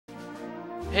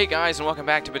Hey guys, and welcome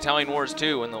back to Battalion Wars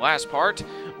 2. In the last part,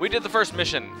 we did the first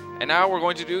mission, and now we're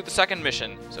going to do the second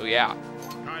mission, so yeah.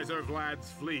 Kaiser Vlad's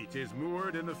fleet is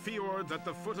moored in the fjords at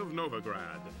the foot of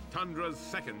Novigrad, Tundra's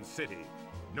second city.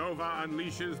 Nova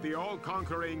unleashes the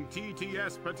all-conquering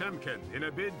TTS Potemkin in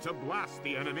a bid to blast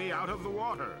the enemy out of the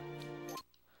water.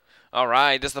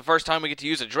 Alright, this is the first time we get to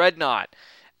use a Dreadnought,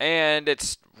 and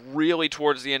it's really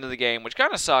towards the end of the game, which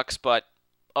kind of sucks, but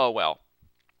oh well.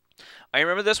 I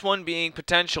remember this one being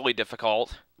potentially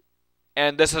difficult,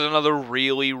 and this is another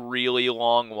really, really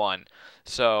long one.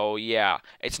 So, yeah.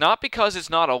 It's not because it's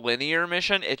not a linear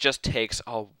mission, it just takes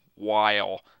a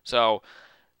while. So,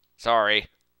 sorry.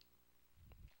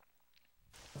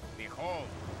 Behold,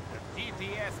 the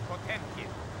TTS Potemkin,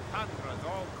 Tundra's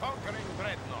all-conquering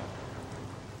dreadnought.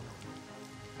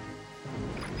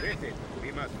 With it,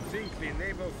 we must sink the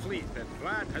naval fleet that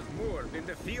Vlad has moored in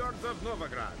the fjords of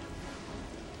Novigrad.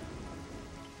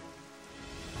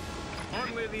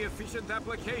 Only the efficient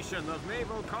application of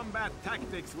naval combat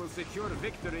tactics will secure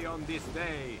victory on this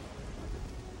day.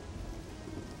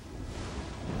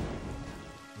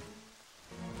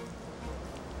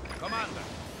 Commander,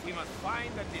 we must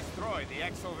find and destroy the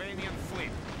Exovanian fleet.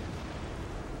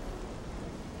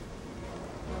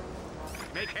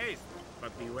 Make haste,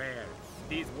 but beware.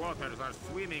 These waters are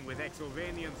swimming with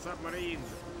Exovanian submarines.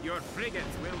 Your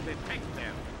frigates will detect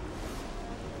them.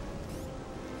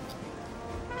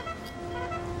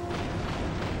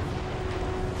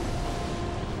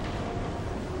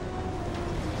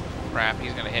 Crap,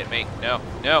 he's gonna hit me. No,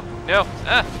 no, no!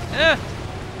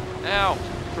 Ow!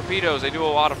 Torpedoes, they do a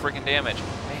lot of freaking damage.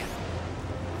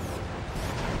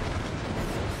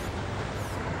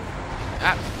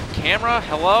 Man. Camera?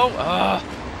 Hello? Ugh.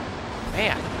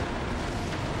 Man.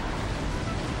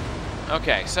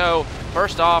 Okay, so,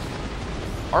 first off,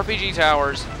 RPG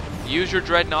towers, use your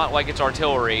Dreadnought like it's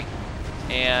artillery,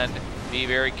 and be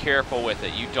very careful with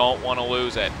it. You don't want to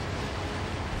lose it.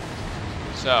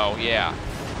 So, yeah.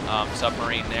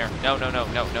 Submarine there. No, no, no,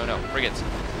 no, no, no. Frigates.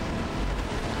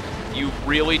 You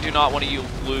really do not want to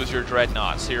lose your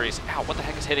Dreadnought. Serious. Ow, what the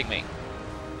heck is hitting me?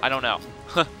 I don't know.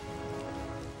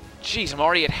 Jeez, I'm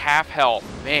already at half health.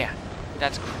 Man,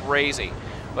 that's crazy.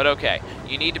 But okay,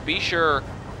 you need to be sure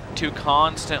to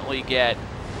constantly get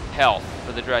health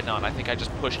for the Dreadnought. I think I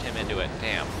just pushed him into it.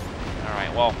 Damn.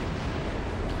 Alright, well,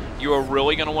 you are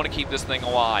really going to want to keep this thing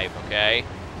alive, okay?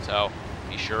 So,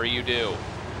 be sure you do.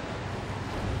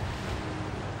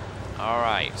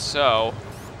 Alright, so,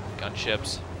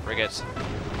 gunships, frigates.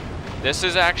 This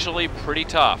is actually pretty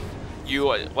tough.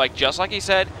 You, just like he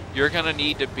said, you're going to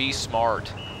need to be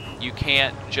smart. You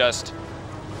can't just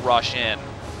rush in.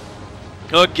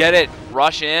 Oh, get it?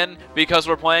 Rush in because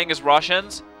we're playing as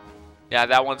Russians? Yeah,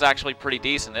 that one's actually pretty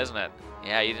decent, isn't it?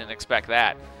 Yeah, you didn't expect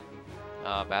that.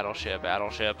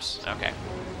 Battleships. Okay.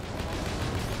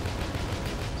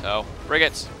 So,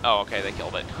 frigates. Oh, okay, they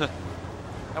killed it.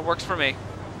 That works for me.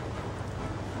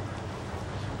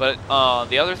 But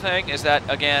the other thing is that,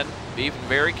 again, be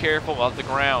very careful of the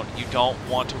ground. You don't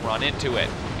want to run into it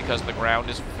because the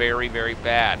ground is very, very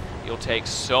bad. You'll take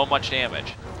so much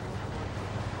damage.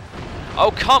 Oh,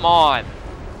 come on!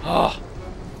 Oh.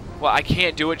 Well, I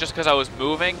can't do it just because I was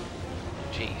moving?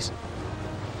 Jeez.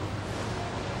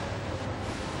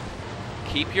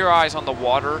 Keep your eyes on the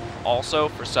water also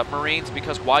for submarines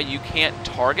because while you can't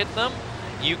target them,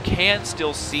 you can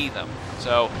still see them.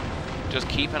 So just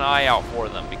keep an eye out for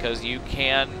them because you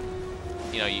can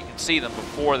see them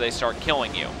before they start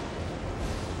killing you.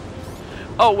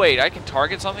 Oh wait, I can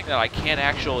target something that I can't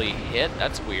actually hit?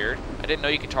 That's weird. I didn't know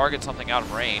you could target something out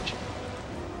of range.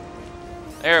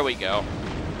 There we go.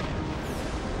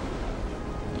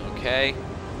 Okay,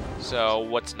 so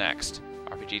what's next?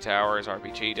 RPG towers,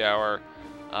 RPG tower,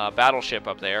 battleship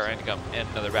up there, and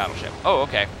another battleship. Oh,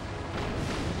 okay.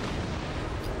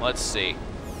 Let's see.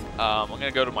 I'm gonna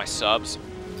go to my subs.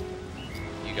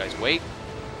 You guys wait.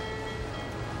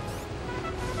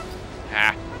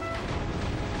 Ah.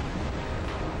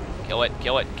 Kill it,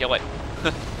 kill it, kill it.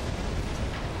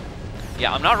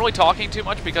 Yeah, I'm not really talking too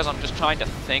much because I'm just trying to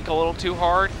think a little too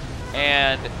hard.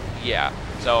 And, yeah.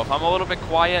 So if I'm a little bit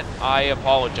quiet, I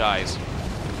apologize.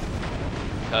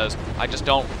 Because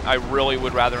I really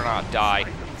would rather not die.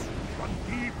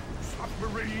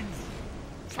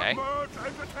 Okay.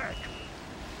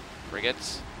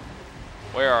 Frigates.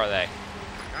 Where are they?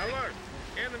 Alert!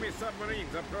 Enemy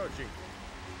submarines approaching.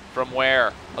 From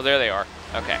where? Oh, there they are.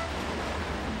 Okay.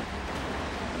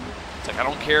 It's like, I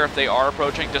don't care if they are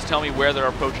approaching, just tell me where they're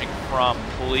approaching from,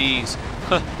 please.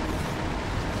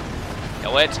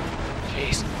 Kill it.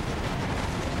 Jeez.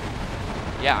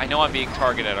 Yeah, I know I'm being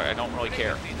targeted. I don't really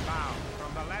care.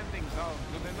 From the landing zone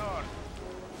to the north.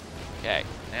 Okay,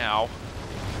 now.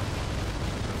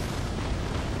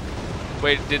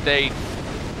 Wait, did they?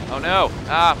 Oh no!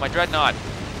 Ah, my dreadnought.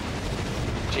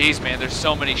 Jeez, man, there's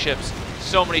so many ships.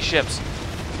 So many ships.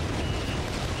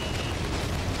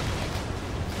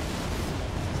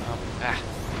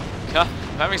 I'm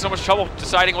having so much trouble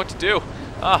deciding what to do.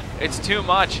 It's too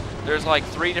much. There's like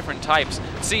 3 different types.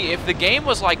 See, if the game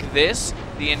was like this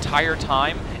the entire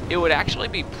time, it would actually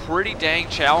be pretty dang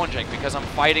challenging because I'm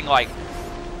fighting like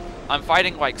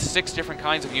 6 different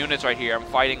kinds of units right here. I'm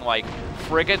fighting like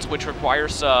frigates, which require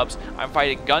subs. I'm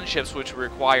fighting gunships, which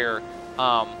require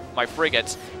my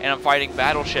frigates, and I'm fighting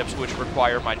battleships, which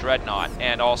require my dreadnought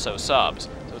and also subs.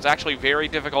 So it's actually very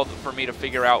difficult for me to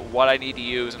figure out what I need to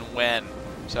use and when.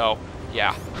 So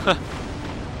yeah.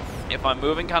 If I'm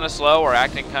moving kind of slow or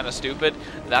acting kind of stupid,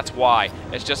 that's why.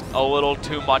 It's just a little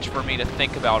too much for me to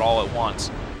think about all at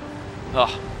once.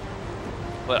 Ugh.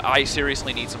 But I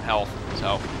seriously need some health,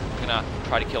 so I'm gonna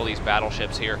try to kill these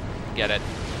battleships here. Get it.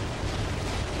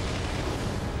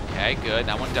 Okay, good.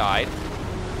 That one died.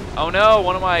 Oh no,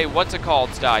 one of my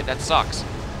what's-it-calls died. That sucks.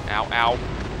 Ow, ow.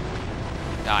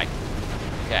 Die.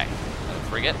 Okay. Another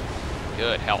frigate.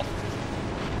 Good health.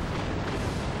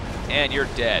 And you're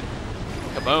dead.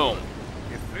 Kaboom.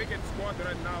 The frigate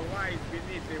squadron now lies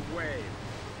beneath the wave.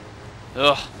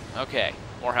 Ugh. Okay.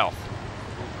 More health.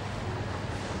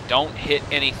 Don't hit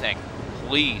anything.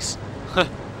 Please.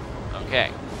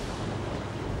 Okay.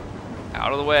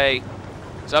 Out of the way.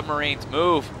 Submarines,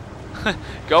 move.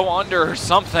 Go under or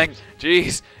something.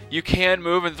 Jeez. You can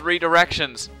move in 3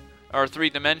 directions. Or 3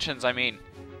 dimensions, I mean.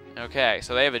 Okay,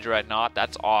 so they have a dreadnought.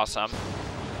 That's awesome.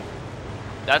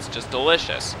 That's just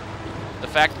delicious. The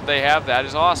fact that they have that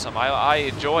is awesome. I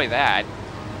enjoy that.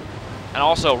 And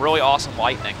also, really awesome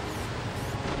lightning.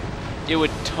 It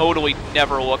would totally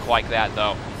never look like that,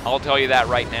 though. I'll tell you that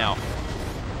right now.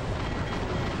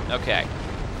 Okay.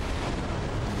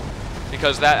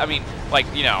 Because that, I mean, like,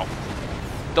 you know,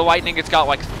 the lightning, it's got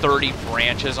like 30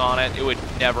 branches on it. It would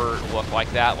never look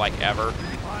like that, like, ever.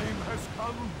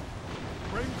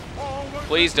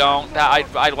 Please don't.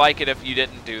 I'd like it if you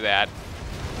didn't do that.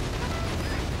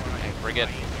 Okay, frigate.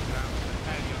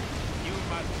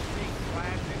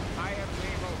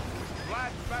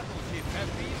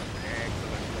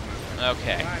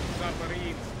 Okay.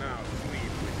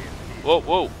 Whoa,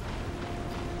 whoa.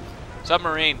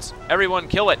 Submarines. Everyone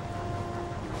kill it.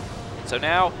 So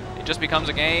now it just becomes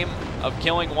a game of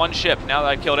killing one ship now that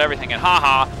I've killed everything. And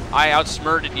haha, I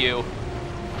outsmarted you.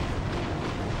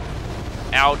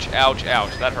 Ouch, ouch,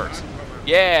 ouch. That hurts.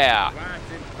 Yeah.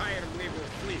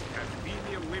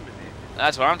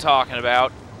 That's what I'm talking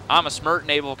about. I'm a smart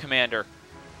naval commander.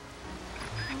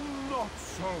 Not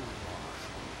so much.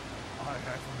 I have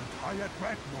an entire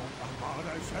dreadnought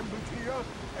armada assembled here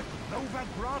at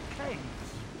Novigrad Caves.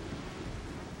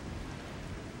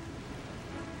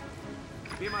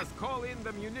 We must call in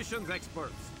the munitions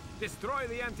experts, destroy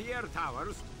the anti-air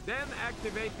towers, then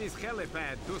activate this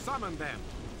helipad to summon them.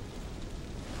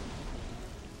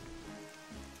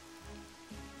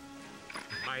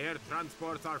 My air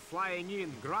transports are flying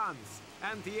in grunts,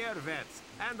 anti-air vets,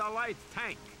 and a light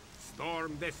tank.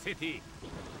 Storm the city.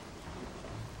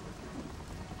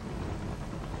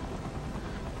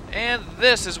 And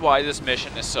this is why this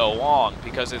mission is so long,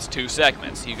 because it's 2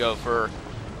 segments. You go for,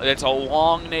 it's a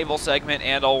long naval segment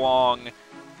and a long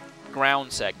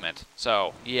ground segment.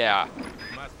 So, yeah.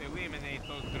 Must eliminate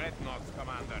those dreadnoughts,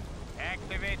 Commander.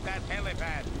 Activate that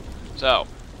helipad. So,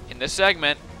 in this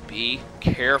segment, be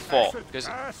careful. Because,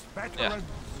 yeah.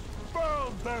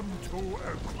 Burn them to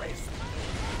a crisp.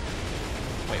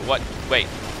 Wait, what? Wait,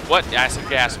 what? Acid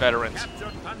gas veterans.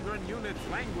 Captured Tundran units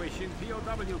languish in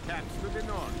POW camps to the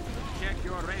north. Check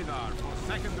your radar for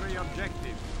secondary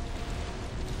objectives.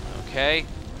 Okay.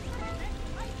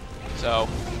 So,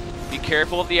 be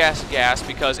careful of the acid gas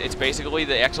because it's basically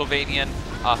the Exovanian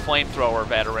flamethrower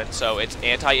veteran, so it's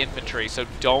anti-infantry, so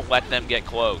don't let them get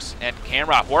close. And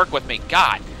camera, work with me,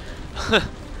 God!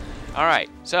 Alright,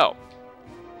 so,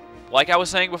 like I was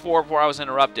saying before I was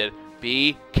interrupted,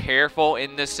 be careful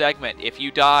in this segment. If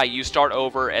you die, you start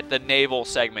over at the naval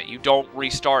segment. You don't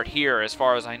restart here, as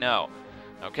far as I know.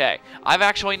 Okay, I've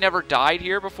actually never died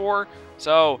here before,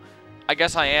 so I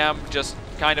guess I am just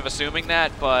kind of assuming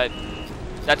that, but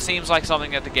that seems like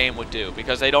something that the game would do,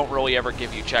 because they don't really ever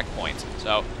give you checkpoints,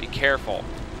 so be careful.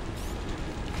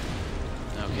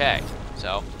 Okay,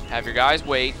 so have your guys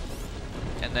wait,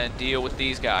 and then deal with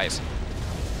these guys.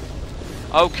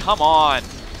 Oh, come on.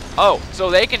 Oh, so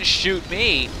they can shoot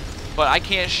me, but I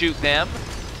can't shoot them?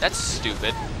 That's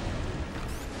stupid.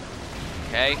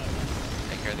 Okay,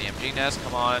 take care of the MG nest,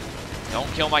 come on. Don't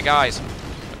kill my guys.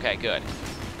 Okay, good.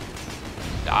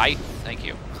 Die. Thank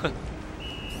you.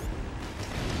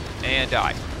 And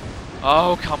die.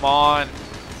 Oh, come on.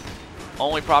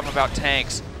 Only problem about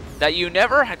tanks that you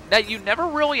never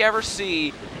really ever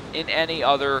see in any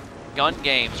other gun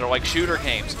games or like shooter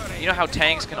games. You know how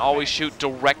tanks can always shoot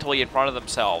directly in front of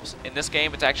themselves. In this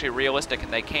game, it's actually realistic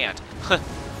and they can't.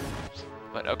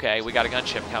 But okay, we got a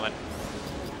gunship coming.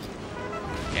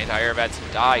 Anti-air vets,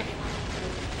 die.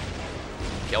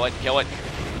 Kill it, kill it.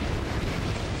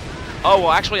 Oh,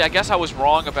 well, actually, I guess I was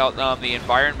wrong about the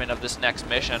environment of this next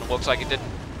mission. Looks like it didn't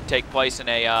take place in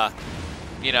a,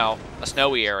 you know, a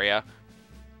snowy area.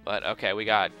 But, okay, we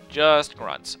got just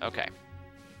grunts. Okay.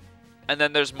 And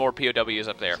then there's more POWs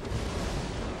up there.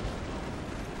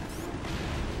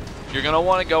 You're going to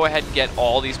want to go ahead and get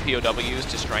all these POWs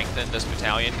to strengthen this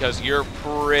battalion because you're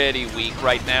pretty weak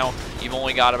right now. You've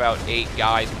only got about 8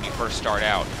 guys when you first start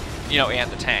out. You know,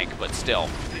 and the tank, but still.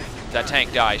 If that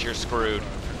tank dies, you're screwed.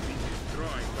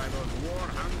 Destroyed by those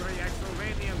war-hungry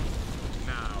Exovanians.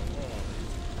 Now all is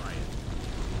quiet.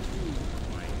 Too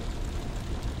quiet.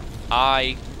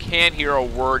 I can't hear a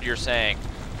word you're saying.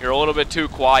 You're a little bit too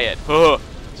quiet. Ugh.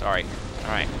 Sorry. All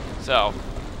right. So,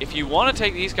 if you want to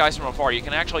take these guys from afar, you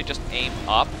can actually just aim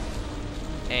up.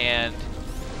 And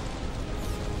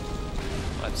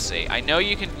let's see. I know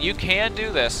you can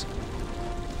do this.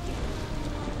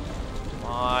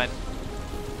 Come on.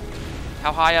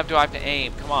 How high up do I have to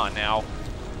aim? Come on now.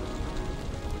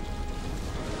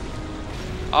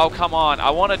 Oh, come on. I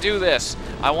want to do this.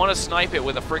 I want to snipe it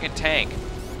with a friggin' tank.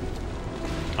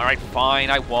 All right,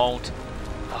 fine. I won't.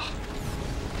 Ugh.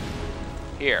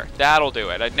 Here, that'll do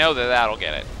it. I know that that'll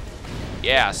get it.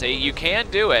 Yeah, see, you can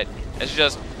do it. It's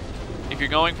just, if you're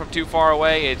going from too far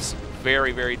away, it's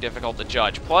very, very difficult to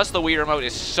judge. Plus, the Wii Remote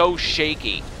is so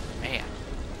shaky. Man,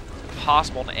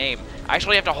 impossible to aim. I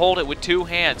actually have to hold it with 2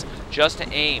 hands just to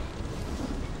aim.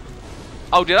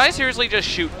 Oh, did I seriously just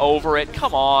shoot over it?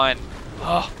 Come on.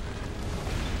 Ugh.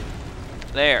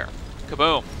 There.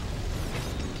 Kaboom.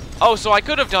 Oh, so I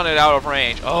could have done it out of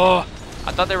range. Oh,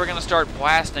 I thought they were going to start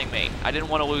blasting me. I didn't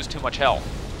want to lose too much health.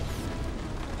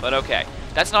 But okay.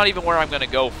 That's not even where I'm going to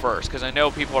go first, because I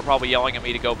know people are probably yelling at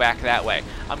me to go back that way.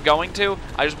 I'm going to.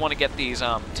 I just want to get these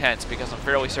tents, because I'm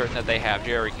fairly certain that they have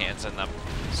jerry cans in them.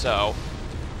 So...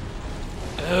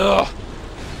 Ugh.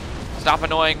 Stop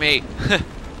annoying me.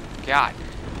 God.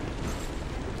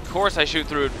 Of course I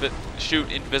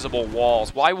shoot invisible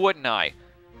walls. Why wouldn't I?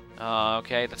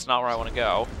 Okay, that's not where I want to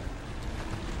go.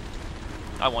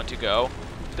 I want to go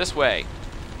this way.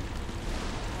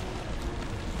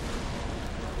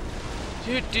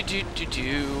 Free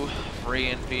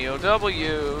and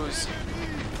POWs.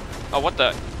 Oh, what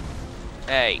the?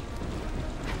 Hey.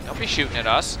 Don't be shooting at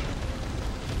us.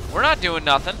 We're not doing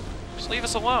nothing. Just leave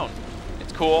us alone.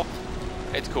 It's cool.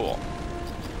 It's cool.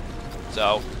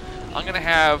 So, I'm going to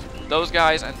have those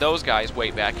guys and those guys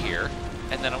wait back here.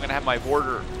 And then I'm going to have my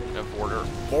mortar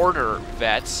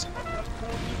vets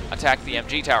attack the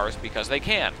MG towers because they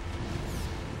can.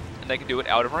 And they can do it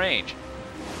out of range.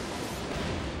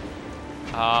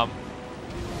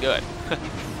 Good.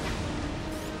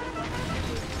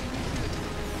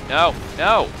 No,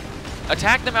 no.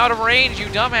 Attack them out of range, you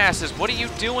dumbasses. What are you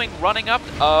doing running up?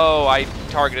 Oh, I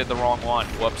targeted the wrong one.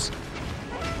 Whoops.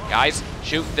 Guys,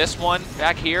 shoot this one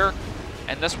back here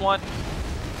and this one.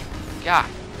 God.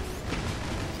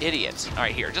 Idiots. All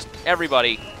right, here. Just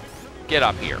everybody get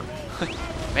up here.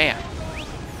 Man.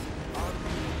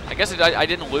 I guess I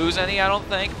didn't lose any, I don't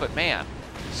think, but man,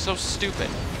 so stupid.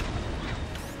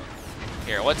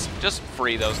 Here, let's just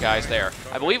free those guys there.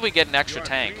 I believe we get an extra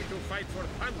tank.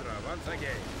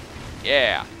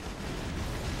 Yeah.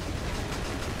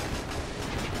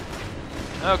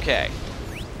 Okay.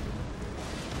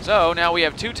 So now we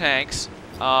have 2 tanks,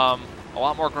 a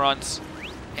lot more grunts,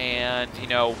 and, you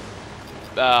know,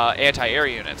 anti-air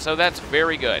units. So that's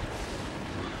very good.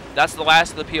 That's the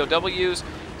last of the POWs,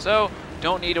 so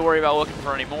don't need to worry about looking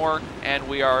for any more, and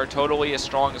we are totally as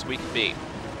strong as we can be.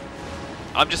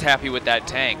 I'm just happy with that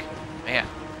tank. Man.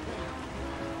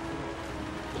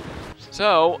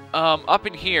 So, up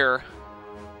in here,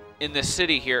 in this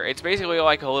city here, it's basically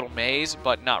like a little maze,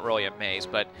 but not really a maze.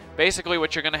 But basically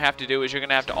what you're going to have to do is you're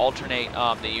going to have to alternate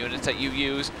the units that you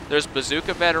use. There's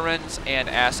bazooka veterans and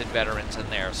acid veterans in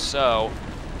there. So,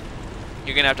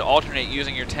 you're going to have to alternate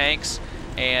using your tanks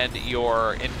and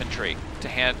your infantry to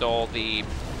handle the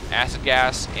acid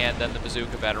gas and then the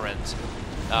bazooka veterans,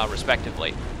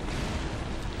 respectively.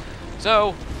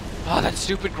 So, oh, that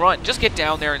stupid grunt. Just get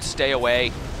down there and stay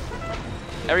away.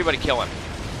 Everybody kill him.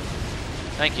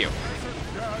 Thank you.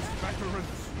 Gas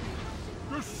veterans.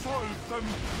 You sold them.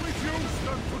 Refuse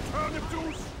them to turn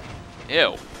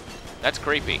Ew. That's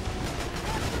creepy.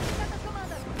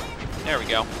 There we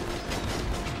go.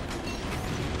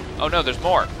 Oh no, there's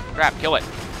more. Crap, kill it.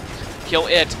 Kill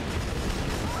it.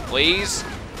 Please.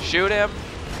 Shoot him.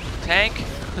 Tank.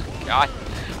 God,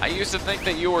 I used to think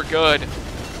that you were good.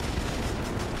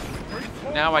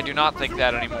 Now I do not think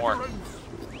that anymore.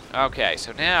 Okay,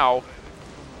 so now,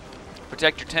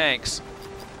 protect your tanks.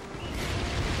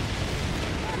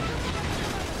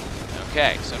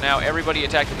 Okay, so now everybody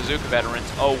attack the bazooka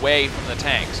veterans away from the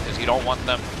tanks, because you don't want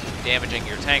them damaging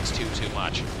your tanks too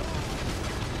much.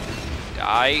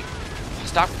 Die.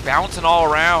 Stop bouncing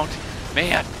all around.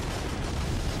 Man.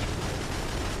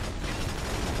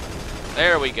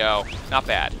 There we go. Not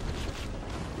bad.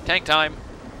 Tank time.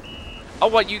 Oh,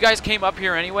 what? You guys came up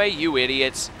here anyway? You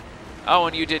idiots. Oh,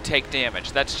 and you did take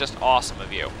damage. That's just awesome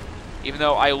of you. Even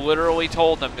though I literally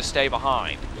told them to stay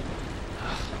behind.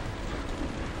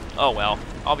 Oh, well.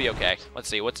 I'll be okay. Let's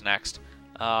see. What's next?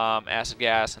 Acid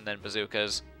gas, and then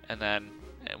bazookas, and then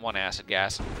one acid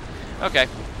gas. Okay.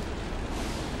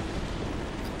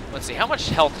 Let's see. How much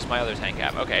health does my other tank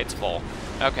have? Okay, it's full.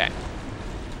 Okay.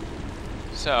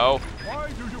 So... Why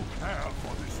do you care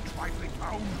for this trifling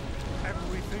town?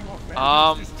 Everything of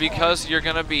them is because you're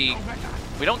gonna be...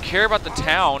 We don't care about the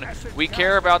town. We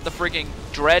care about the freaking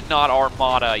Dreadnought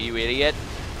Armada, you idiot.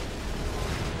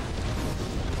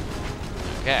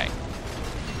 Okay.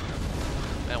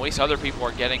 At least other people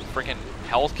are getting freaking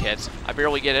health kits. I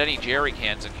barely get any jerry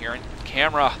cans in here. And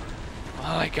camera.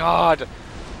 Oh my god.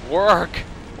 Work.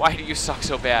 Why do you suck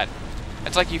so bad?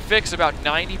 It's like you fix about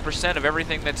 90% of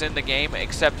everything that's in the game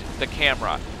except the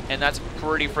camera. And that's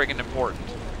pretty freaking important.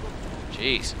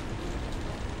 Jeez.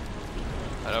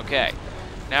 But okay.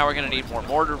 Now we're going to need more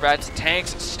mortar vets.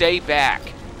 Tanks, stay back.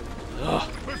 Ugh.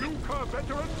 Bazooka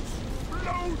veterans,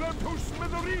 blow them to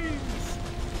smithereens.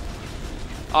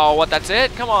 Oh, what, that's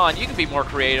it? Come on, you can be more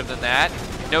creative than that.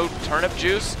 No turnip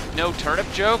juice? No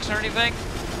turnip jokes or anything?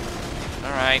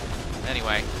 Alright.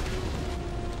 Anyway.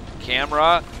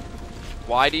 Camera.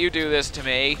 Why do you do this to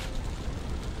me?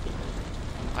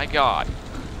 My god.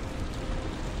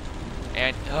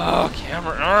 And, oh,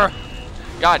 camera.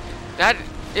 God, that,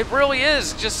 it really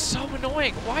is just so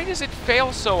annoying. Why does it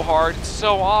fail so hard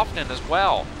so often as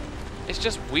well? It's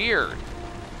just weird.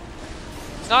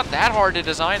 It's not that hard to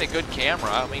design a good camera.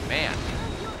 I mean, man.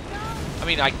 I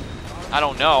mean, I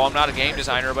don't know. I'm not a game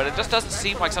designer, but it just doesn't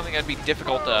seem like something that'd be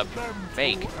difficult to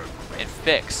make and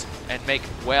fix and make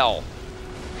well.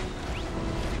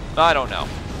 I don't know.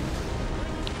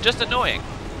 Just annoying.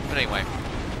 But anyway.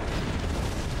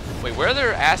 Wait, where are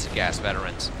their acid gas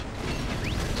veterans?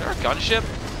 Is there a gunship?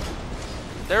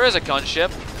 There is a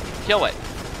gunship. Kill it.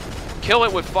 Kill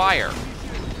it with fire.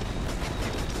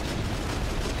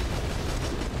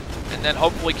 And then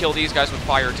hopefully kill these guys with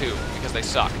fire too, because they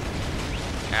suck.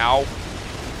 Ow.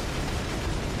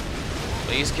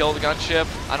 Please kill the gunship.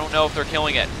 I don't know if they're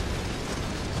killing it.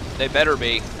 They better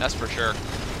be, that's for sure.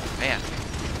 Man.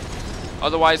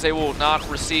 Otherwise they will not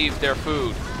receive their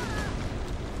food.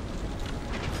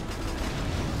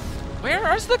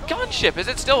 Where is the gunship? Is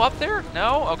it still up there?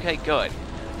 No? Okay, good.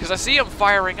 Because I see them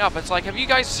firing up. It's like, have you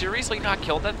guys seriously not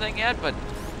killed that thing yet? But,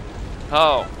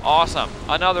 oh, awesome.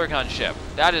 Another gunship.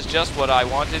 That is just what I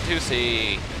wanted to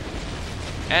see.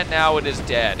 And now it is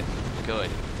dead. Good.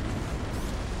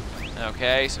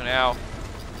 Okay, so now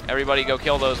everybody go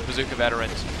kill those bazooka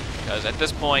veterans. Because at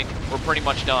this point, we're pretty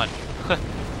much done.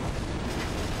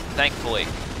 Thankfully.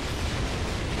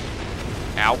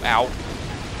 Ow, ow.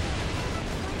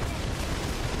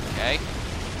 Okay.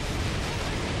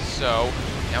 So,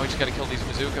 now we just gotta kill these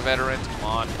bazooka veterans. Come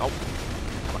on. Oh.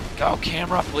 Come on. Go,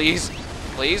 camera, please.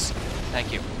 Please.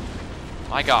 Thank you.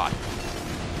 My god.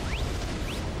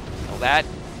 Kill that.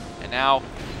 And now,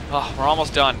 oh, we're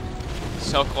almost done.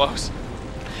 So close.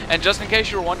 And just in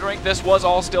case you were wondering, this was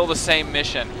all still the same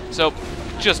mission. So,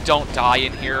 just don't die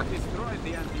in here.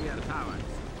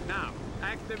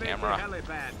 Camera.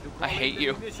 I hate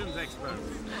you.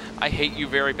 I hate you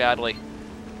very badly.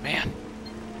 Man.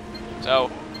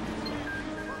 So,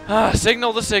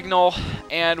 signal the signal,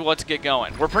 and let's get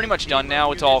going. We're pretty much done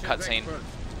now. It's all cutscene.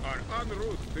 Are en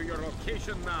route to your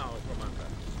location now, Commander.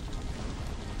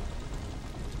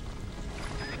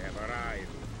 They have arrived.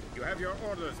 You have your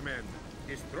orders, men.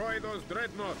 Destroy those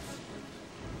dreadnoughts.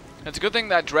 It's a good thing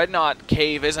that Dreadnought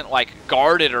cave isn't, like,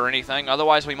 guarded or anything.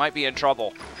 Otherwise, we might be in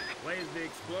trouble. Place the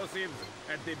explosives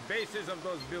at the bases of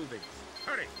those buildings.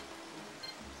 Hurry!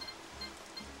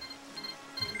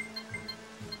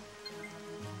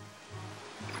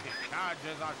 The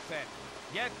charges are set.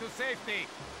 Get to safety.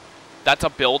 That's a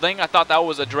building? I thought that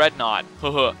was a Dreadnought.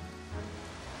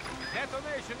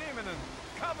 Detonation imminent.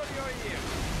 Cover your ears.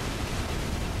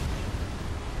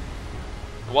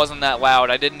 It wasn't that loud.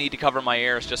 I didn't need to cover my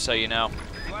ears, just so you know.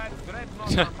 Flat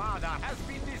Dreadnought Armada has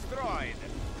been destroyed.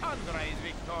 Tundra is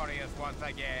victorious once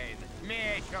again.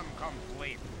 Mission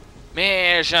complete.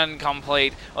 Mission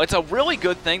complete. Well, it's a really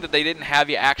good thing that they didn't have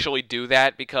you actually do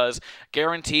that, because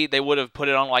guaranteed they would have put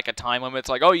it on like a time limit. It's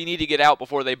like, oh, you need to get out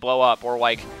before they blow up, or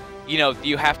like, you know,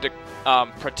 you have to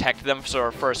protect them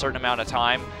for a certain amount of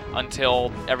time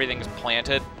until everything's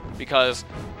planted, because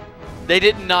they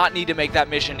did not need to make that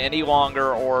mission any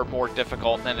longer or more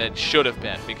difficult than it should have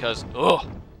been, because, ugh.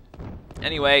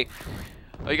 Anyway,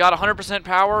 we got 100%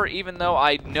 power, even though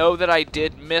I know that I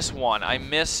did miss one. I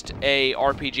missed a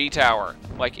RPG tower,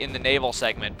 like in the naval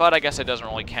segment, but I guess it doesn't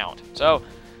really count. So,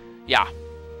 yeah.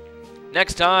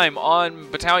 Next time on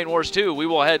Battalion Wars 2, we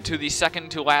will head to the second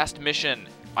to last mission,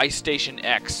 Ice Station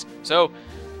X. So,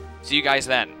 see you guys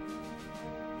then.